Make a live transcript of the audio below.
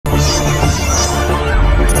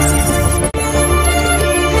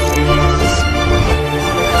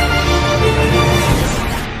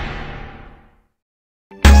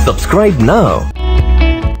Subscribe now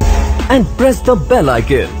and press the bell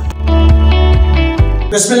icon.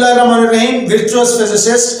 बिस्मिल्लाहिर्रहमानिर्रहीम, virtuous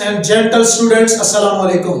physicists and gentle students, अस्सलाम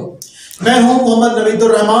वालेकुम। मैं हूं मोहम्मद नवीद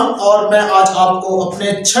रहमान और मैं आज आपको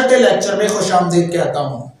अपने छठे लेक्चर में खुशामदीद कहता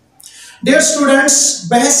हूं। डियर स्टूडेंट्स,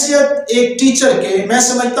 बहैसियत एक टीचर के मैं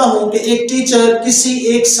समझता हूं कि एक टीचर किसी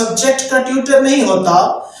एक सब्जेक्ट का ट्यूटर नहीं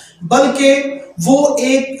होता, बल्कि वो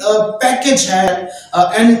एक पैकेज है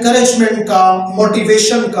एनकरेजमेंट का,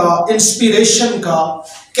 मोटिवेशन का, इंस्पिरेशन का,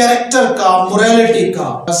 कैरेक्टर का, मोरालिटी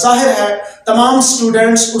का। जाहिर है तमाम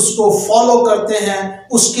स्टूडेंट्स उसको फॉलो करते हैं,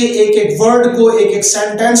 उसके एक एक वर्ड को, एक एक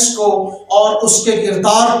सेंटेंस को और उसके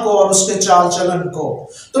किरदार को और उसके चाल चलन को।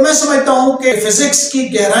 तो मैं समझता हूं कि फिजिक्स की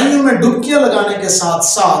गहराइयों में डुबकियां लगाने के साथ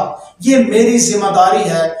साथ ये मेरी जिम्मेदारी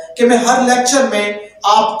है कि मैं हर लेक्चर में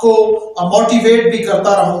आपको मोटिवेट भी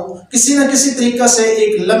करता रहूं, किसी न किसी तरीका से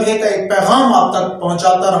एक लम्हे का एक पैगाम आप तक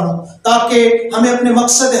पहुंचाता रहूं, ताकि हमें अपने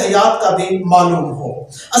मकसद हयात का भी मालूम हो।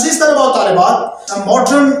 अजीज तलबा और तालिबात,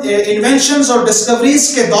 मॉडर्न इन्वेंशंस और डिस्कवरीज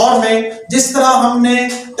के दौर में जिस तरह हमने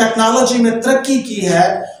टेक्नोलॉजी में तरक्की की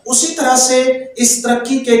है, उसी तरह से इस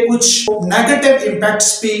तरक्की के कुछ नेगेटिव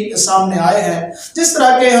इम्पैक्ट्स भी सामने आए हैं। जिस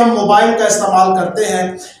तरह के हम मोबाइल का इस्तेमाल करते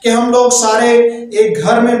हैं कि हम लोग सारे एक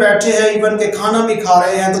घर में बैठे हैं, इवन के खाना भी खा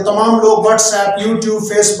रहे हैं, तो तमाम लोग व्हाट्सएप, यूट्यूब,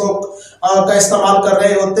 फेसबुक का इस्तेमाल कर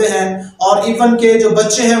रहे होते हैं, और इवन के जो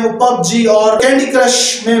बच्चे हैं वो पबजी और कैंडी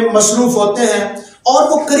क्रश में मसरूफ होते हैं, और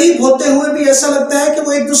वो करीब होते हुए भी ऐसा लगता है कि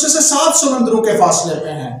वो एक दूसरे से 7 समुद्रों के फासले पे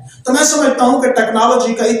हैं। तो मैं समझता हूं कि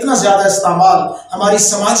टेक्नोलॉजी का इतना ज्यादा इस्तेमाल हमारी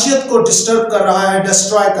समाजियत को डिस्टर्ब कर रहा है,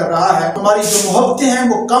 डिस्ट्रॉय कर रहा है। हमारी जो मोहब्बतें हैं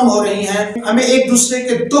वो कम हो रही हैं, हमें एक दूसरे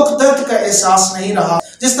के दुख दर्द का एहसास नहीं रहा।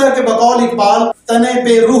 जिस तरह के बकौल इकबाल, तने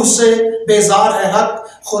पे रूह से बेजार है हक,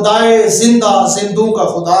 खुदाए जिंदा जिंदू का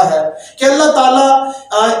खुदा है, कि अल्लाह ताला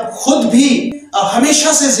खुद भी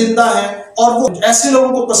हमेशा से जिंदा है, और वो ऐसे लोगों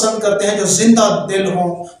को पसंद करते हैं जो जिंदा दिल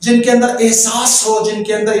हो, जिनके अंदर एहसास हो,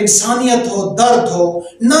 जिनके अंदर इंसानियत हो, दर्द हो,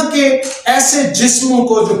 न कि ऐसे जिस्मों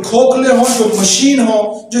को जो खोखले हो, जो मशीन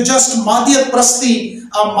हो, जो जस्ट मादियत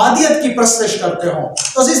की प्रस्तश करते हो।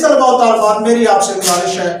 तो इस तरह मेरी आपसे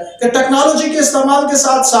गुजारिश है कि टेक्नोलॉजी के इस्तेमाल के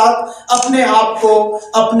साथ साथ अपने आप को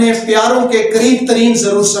अपने प्यारों के करीब तरीन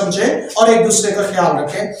जरूर समझें और एक दूसरे का ख्याल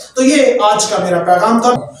रखें। तो ये आज का मेरा पैगाम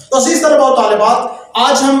था। तो इस तरह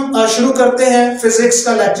आज हम शुरू करते हैं फिजिक्स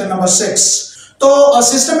का लेक्चर नंबर 6। तो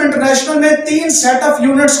सिस्टम इंटरनेशनल में 3 सेट ऑफ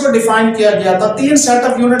यूनिट्स को डिफाइन किया गया था, 3 सेट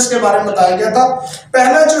ऑफ यूनिट्स के बारे में बताया गया था।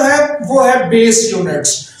 पहला जो है वो है बेस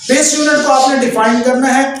यूनिट्स। बेस यूनिट को आपने डिफाइन करना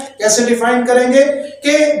है। कैसे डिफाइन करेंगे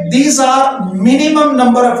कि these are minimum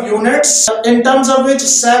number of units in terms of which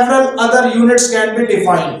several other units can be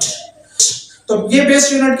defined. तो ये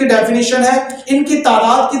बेस यूनिट की डेफिनेशन है। इनकी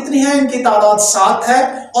तादाद कितनी है? इनकी तादाद 7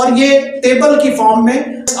 है, और ये टेबल की फॉर्म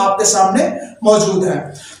में आपके सामने मौजूद है।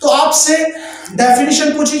 तो आपसे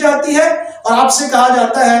डेफिनेशन पूछी जाती है और आपसे कहा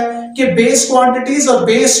जाता है कि बेस क्वांटिटीज और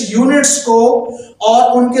बेस यूनिट्स को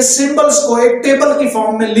और उनके सिंबल्स को एक टेबल की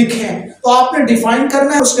फॉर्म में लिखें। तो आपने डिफाइन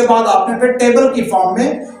करना है, उसके बाद आपने फिर टेबल की फॉर्म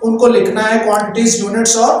में उनको लिखना है, क्वांटिटीज,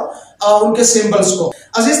 यूनिट्स और उनके सिंबल्स को।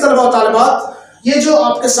 अजीज तलबा और तालिबात, ये जो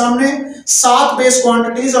आपके सामने 7 बेस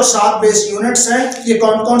क्वांटिटीज और 7 बेस यूनिट्स हैं, ये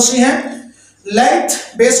कौन कौन सी हैं? लेंथ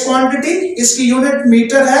बेस क्वांटिटी, इसकी यूनिट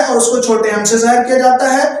मीटर है और उसको छोटे एम से जाहिर किया जाता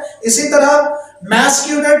है। इसी तरह मास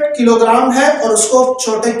की यूनिट किलोग्राम है और उसको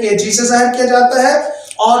छोटे केजी से जाहिर किया जाता है,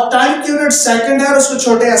 और टाइम की यूनिट सेकंड है और उसको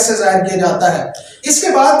छोटे एस से जाहिर किया जाता है। इसके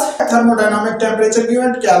बाद थर्मोडायनामिक टेम्परेचर की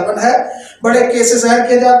यूनिट केल्विन है, बड़े के से जाहिर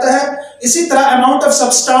किया जाता है। इसी तरह अमाउंट ऑफ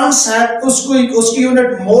सब्सटेंस है, उसकी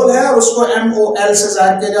यूनिट मोल है और उसको MOL से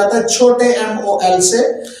जाहिर किया जाता है, छोटे MOL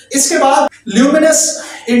से। इसके बाद ल्यूमिनस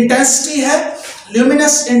इंटेंसिटी है।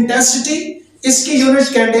 ल्यूमिनस इंटेंसिटी, इसकी यूनिट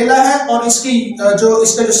कैंडेला है और इसका जो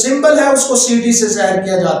सिंबल है उसको CD से जाहिर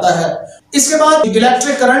किया जाता है। इसके बाद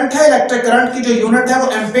इलेक्ट्रिक करंट है। इलेक्ट्रिक करंट की जो यूनिट है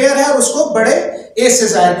वो एम्पेयर है और उसको बड़े A से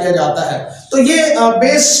जाहिर किया जाता है। तो ये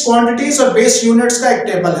बेस क्वांटिटीज और बेस यूनिट्स का एक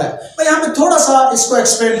टेबल है। मैं यहाँ पे थोड़ा सा इसको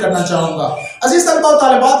एक्सप्लेन करना चाहूंगा। अजीज तलबा और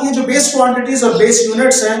तालिबात, ये जो बेस क्वांटिटीज और बेस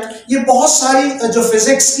यूनिट्स हैं, ये बहुत सारी जो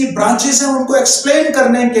फिजिक्स की ब्रांचेस हैं उनको एक्सप्लेन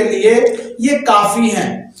करने के लिए ये काफी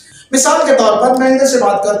हैं। मिसाल के तौर पर मैं इधर से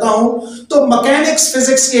बात करता हूं तो मैकेनिक्स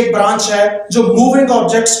फिजिक्स की एक ब्रांच है जो मूविंग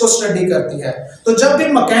ऑब्जेक्ट्स को स्टडी करती है। तो जब भी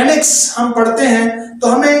मैकेनिक्स हम पढ़ते हैं तो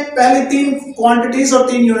हमें पहले 3 क्वांटिटीज और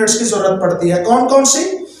 3 यूनिट्स की जरूरत पड़ती है। कौन कौन सी?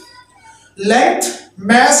 लेंथ,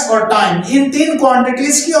 मास और टाइम। इन 3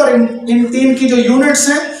 क्वांटिटीज की और इन 3 की जो यूनिट्स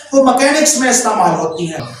हैं वो मैकेनिक्स में इस्तेमाल होती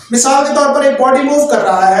हैं। मिसाल के तौर पर एक बॉडी मूव कर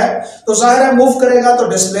रहा है तो जाहिर है मूव करेगा तो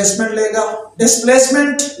डिस्प्लेसमेंट लेगा,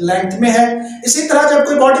 डिस्प्लेसमेंट लेंथ में है। इसी तरह जब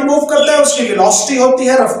कोई बॉडी मूव करता है उसकी वेलोसिटी होती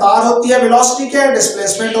है, रफ्तार होती है। वेलोसिटी क्या है?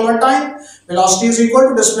 Displacement over time. Velocity is equal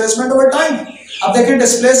to displacement over time. अब देखिए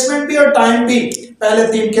डिस्प्लेसमेंट भी और टाइम भी पहले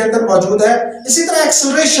 3 के अंदर मौजूद है। इसी तरह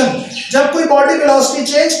एक्सेलरेशन, जब कोई बॉडी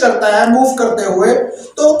वेलोसिटी चेंज करता है मूव करते हुए,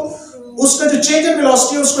 तो उसका जो चेंज इन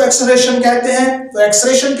वेलोसिटी है उसको एक्सेलरेशन कहते हैं। तो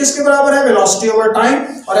एक्सेलरेशन किसके बराबर है? Velocity over time.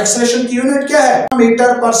 और एक्सेलरेशन की यूनिट क्या है?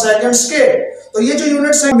 मीटर पर सेकंड स्क्वायर। तो ये जो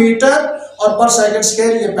यूनिट्स है मीटर और पर सेकंड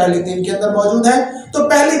स्क्वायर, ये पहली 3 के अंदर मौजूद है। तो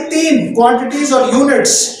पहली 3 क्वांटिटीज और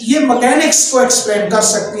यूनिट्स ये मैकेनिक्स को एक्सप्लेन कर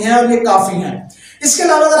सकती हैं और ये काफी हैं। इसके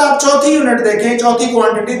अलावा अगर आप चौथी यूनिट देखें, चौथी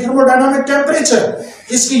क्वांटिटी थर्मोडायनामिक टेम्परेचर,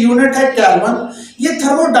 इसकी यूनिट है केल्विन। ये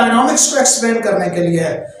थर्मोडायनामिक्स को एक्सप्लेन करने के लिए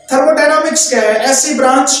है। थर्मोडायनामिक्स क्या है? ऐसी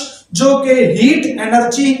ब्रांच जो कि हीट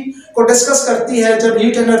एनर्जी को डिस्कस करती है। जब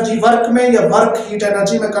हीट एनर्जी वर्क में या वर्क हीट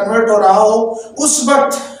एनर्जी में कन्वर्ट हो रहा हो, उस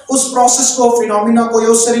वक्त उस प्रोसेस को, फिनोमिना को या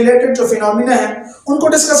उससे रिलेटेड जो फिनोमिना है उनको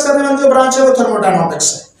डिस्कस करने वाली जो ब्रांच है वो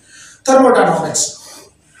थर्मोडायनामिक्स है। थर्मोडायनामिक्स,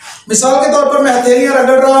 मिसाल के तौर पर मैं हथेलियां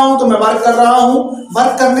रगड़ रहा हूं तो मैं वर्क कर रहा हूं।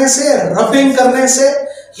 वर्क करने से, रबिंग करने से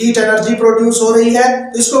हीट एनर्जी प्रोड्यूस हो रही है।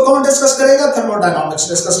 तो इसको कौन डिस्कस करेगा? थर्मोडायनामिक्स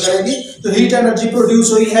डिस्कस करेगी। तो हीट एनर्जी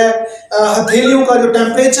प्रोड्यूस हुई है, हथेलियों का जो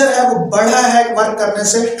टेम्परेचर है वो बढ़ा है वर्क करने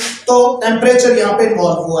से, तो टेम्परेचर यहाँ पे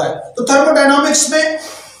इन्वॉल्व हुआ है। तो थर्मोडायनामिक्स में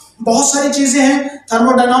बहुत सारी चीजें हैं।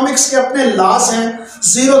 थर्मोडायनामिक्स के अपने लॉज हैं,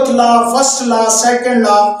 zeroth law, first law, second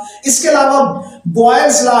law. इसके अलावा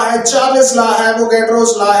बॉयल्स लॉ है, चार्ल्स लॉ है,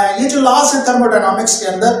 वोगैड्रोस लॉ है। ये जो लॉज हैं थर्मोडायनामिक्स के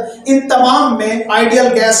अंदर, इन तमाम में आइडियल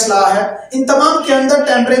गैस लॉ है। इन तमाम के अंदर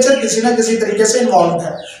टेम्परेचर किसी ना किसी तरीके से इन्वॉल्व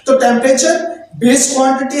है। तो टेम्परेचर बेस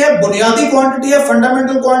क्वांटिटी है, बुनियादी क्वांटिटी है,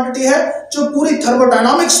 फंडामेंटल क्वांटिटी है जो पूरी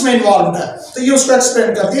थर्मोडायनामिक्स में इन्वॉल्व है। तो ये उसको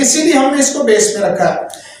एक्सप्लेन करती है, इसीलिए हमने इसको बेस में रखा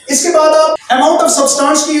है। इसके बाद आप अमाउंट ऑफ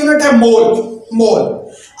सब्सटेंस की यूनिट है मोल। मोल।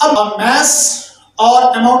 अब मैस और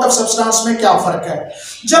अमाउंट ऑफ सब्सटेंस में क्या फर्क है?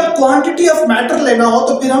 जब क्वांटिटी ऑफ मैटर लेना हो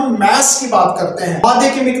तो फिर हम मैस की बात करते हैं, मादे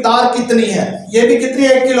की मिकदार कितनी है, ये भी कितनी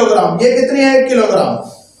है 1 किलोग्राम, ये कितनी है 1 किलोग्राम।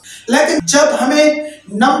 लेकिन जब हमें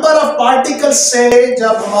नंबर ऑफ पार्टिकल्स से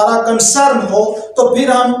जब हमारा कंसर्न हो तो फिर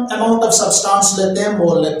हम अमाउंट ऑफ सब्सटेंस लेते हैं,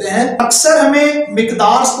 मोल लेते हैं। अक्सर हमें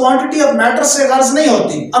मिकदार, क्वांटिटी ऑफ मैटर से गर्ज नहीं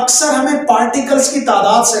होती, अक्सर हमें पार्टिकल्स की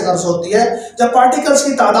तादाद से गर्ज होती है। जब पार्टिकल्स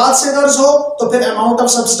की तादाद से गर्ज हो तो फिर अमाउंट ऑफ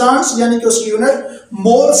सब्सटेंस यानी कि उसकी यूनिट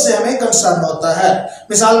मोल से हमें कंसर्न होता है।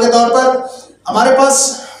 मिसाल के तौर पर हमारे पास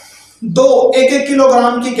 1-1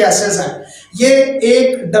 किलोग्राम की गैसेस हैं। ये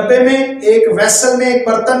एक डब्बे में, एक वेसल में, एक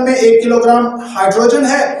बर्तन में 1 किलोग्राम हाइड्रोजन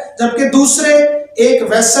है, जबकि दूसरे एक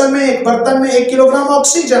वेसल में, एक बर्तन में 1 किलोग्राम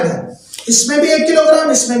ऑक्सीजन है। इसमें भी 1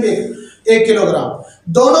 किलोग्राम, इसमें भी 1 किलोग्राम,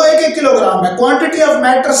 दोनों 1-1 किलोग्राम है। क्वांटिटी ऑफ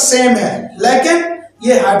मैटर सेम है, लेकिन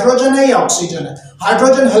ये हाइड्रोजन है, ये ऑक्सीजन है।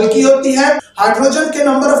 हाइड्रोजन हल्की होती है, हाइड्रोजन के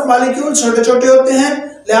नंबर ऑफ मॉलिक्यूल छोटे छोटे होते हैं,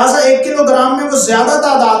 लिहाजा 1 किलोग्राम में वो ज्यादा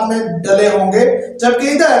तादाद में डले होंगे, जबकि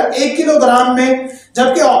इधर 1 किलोग्राम में,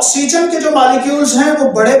 जबकि ऑक्सीजन के जो मॉलिक्यूल्स हैं वो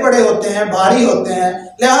बड़े बड़े होते हैं, भारी होते हैं,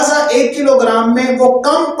 लिहाजा 1 किलोग्राम में वो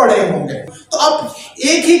कम पड़े होंगे। तो अब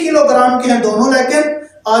 1 ही किलोग्राम के हैं दोनों, लेकिन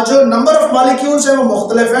जो नंबर ऑफ मॉलिक्यूल्स है वो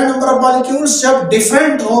मुख्तलिफ है। नंबर ऑफ मॉलिक्यूल्स जब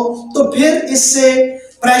डिफरेंट हो तो फिर इससे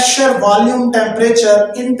प्रेशर, वॉल्यूम,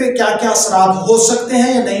 टेम्परेचर, इन पे क्या क्या असरात हो सकते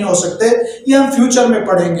हैं या नहीं हो सकते, ये हम फ्यूचर में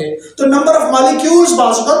पढ़ेंगे। तो नंबर ऑफ मॉलिक्यूल्स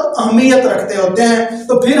बाज़ अहमियत रखते होते हैं।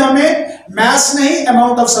 तो फिर हमें मैस नहीं,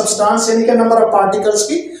 अमाउंट ऑफ सब्सटेंस यानी कि नंबर ऑफ पार्टिकल्स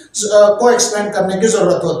की को एक्सप्लेन करने की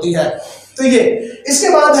जरूरत होती है। तो ये, इसके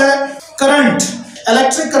बाद है करंट।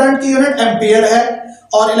 इलेक्ट्रिक करंट की यूनिट एम्पियर है,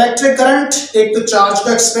 और इलेक्ट्रिक करंट एक तो चार्ज को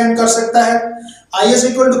एक्सप्लेन कर सकता है, I is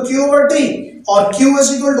equal to Q over T और Q is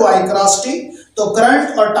equal to I cross T। तो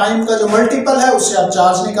करंट और टाइम का जो मल्टीपल है उससे आप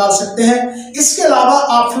चार्ज निकाल सकते हैं। इसके अलावा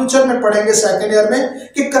आप फ्यूचर में पढ़ेंगे सेकेंड ईयर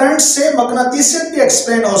में कि करंट से मकनातीसियत भी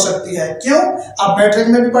एक्सप्लेन हो सकती है। क्यों? आप मैट्रिक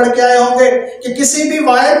में भी पढ़ के आए होंगे कि किसी भी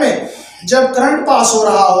वायर में जब करंट पास हो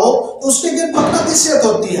रहा हो तो उसके गिर्द मकनातीसियत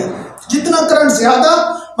होती है, जितना करंट ज्यादा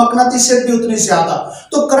मकनातीसियत भी उतनी ज्यादा।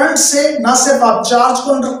 तो करंट से ना सिर्फ आप चार्ज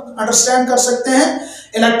को अंडरस्टैंड कर सकते हैं,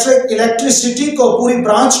 इलेक्ट्रिसिटी को, पूरी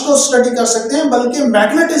ब्रांच को स्टडी कर सकते हैं, बल्कि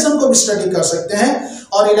मैग्नेटिज्म को भी स्टडी कर सकते हैं।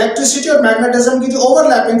 और इलेक्ट्रिसिटी और मैग्नेटिज्म की जो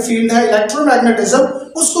ओवरलैपिंग फील्ड है इलेक्ट्रोमैग्नेटिज्म,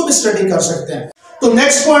 उसको भी स्टडी कर सकते हैं। तो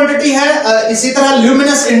नेक्स्ट क्वांटिटी है इसी तरह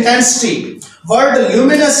ल्यूमिनस इंटेंसिटी। वर्ड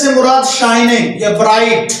ल्यूमिनस से मुराद शाइनिंग या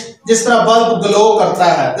ब्राइट, जिस तरह बल्ब ग्लो करता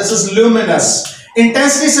है, दिस इज ल्यूमिनस।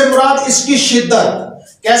 इंटेंसिटी से मुराद इसकी शिद्दत।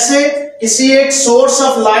 कैसे? किसी एक सोर्स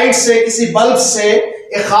ऑफ लाइट से, किसी बल्ब से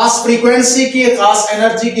एक खास फ्रीक्वेंसी की, एक खास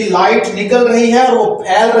एनर्जी की लाइट निकल रही है और वो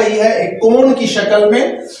फैल रही है एक कोन की शक्ल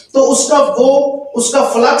में, तो उसका वो उसका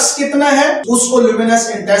फ्लक्स कितना है, उसको ल्यूमिनस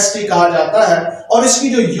इंटेंसिटी कहा जाता है। और इसकी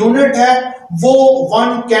जो यूनिट है वो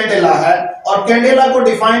 1 कैंडेला है, और कैंडेला को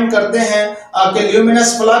डिफाइन करते हैं कि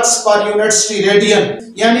ल्यूमिनस फ्लक्स पर यूनिट स्टीरेडियन,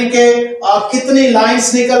 यानी कि कितनी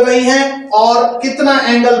लाइंस निकल रही हैं और कितना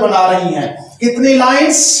एंगल बना रही हैं। कितनी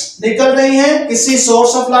लाइंस निकल रही हैं किसी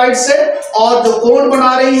सोर्स ऑफ लाइट से, और जो कोण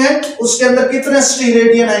बना रही हैं उसके अंदर कितने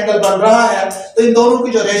स्टीरेडियन एंगल बन रहा है। तो इन दोनों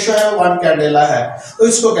की जो रेशियो है 1 कैंडेला है, तो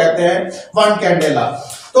इसको कहते हैं 1 कैंडेला।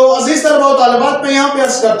 तो अजीज तलबा व तालिबात, मैं यहाँ पे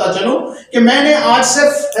अर्ज करता चलूं कि मैंने आज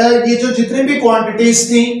सिर्फ ये जो जितनी भी क्वांटिटीज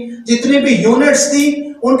थी, जितनी भी यूनिट्स थी,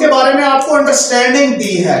 उनके बारे में आपको अंडरस्टैंडिंग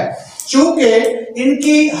दी है। चूंकि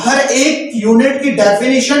इनकी हर एक यूनिट की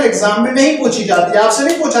डेफिनेशन एग्जाम में नहीं पूछी जाती, आपसे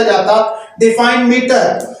नहीं पूछा जाता define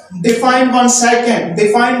metre, define 1 second,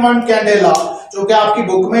 define 1 candela, जो कि आपकी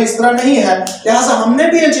बुक में इस तरह नहीं है, लिहाजा हमने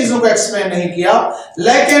भी इन चीजों को एक्सप्लेन नहीं किया।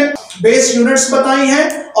 लेकिन बेस यूनिट्स बताई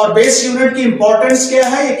हैं, और बेस यूनिट की इंपॉर्टेंस क्या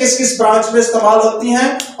है, ये किस किस ब्रांच में इस्तेमाल होती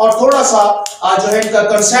हैं, और थोड़ा सा जो है इनका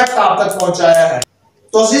कंसेप्ट आप तक पहुंचाया है।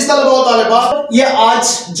 तो अजीज तलबा व तालिबात, ये आज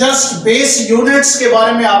जस्ट बेस यूनिट्स के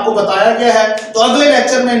बारे में आपको बताया गया है। तो अगले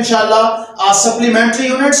लेक्चर में इंशाल्लाह सप्लीमेंट्री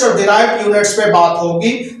यूनिट्स और डिराइव्ड यूनिट्स पे बात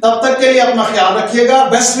होगी। तब तक के लिए अपना ख्याल रखिएगा।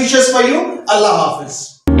 Best wishes for you. Allah Hafiz.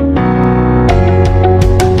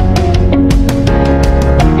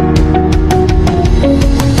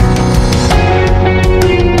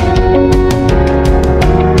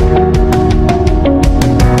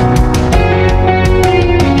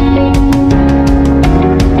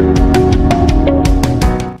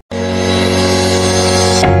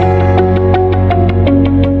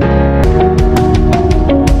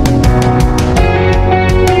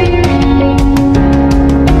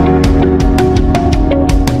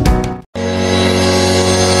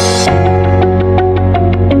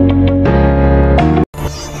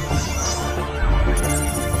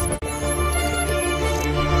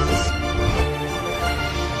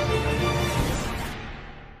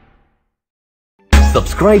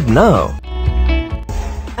 Subscribe now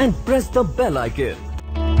and press the bell icon.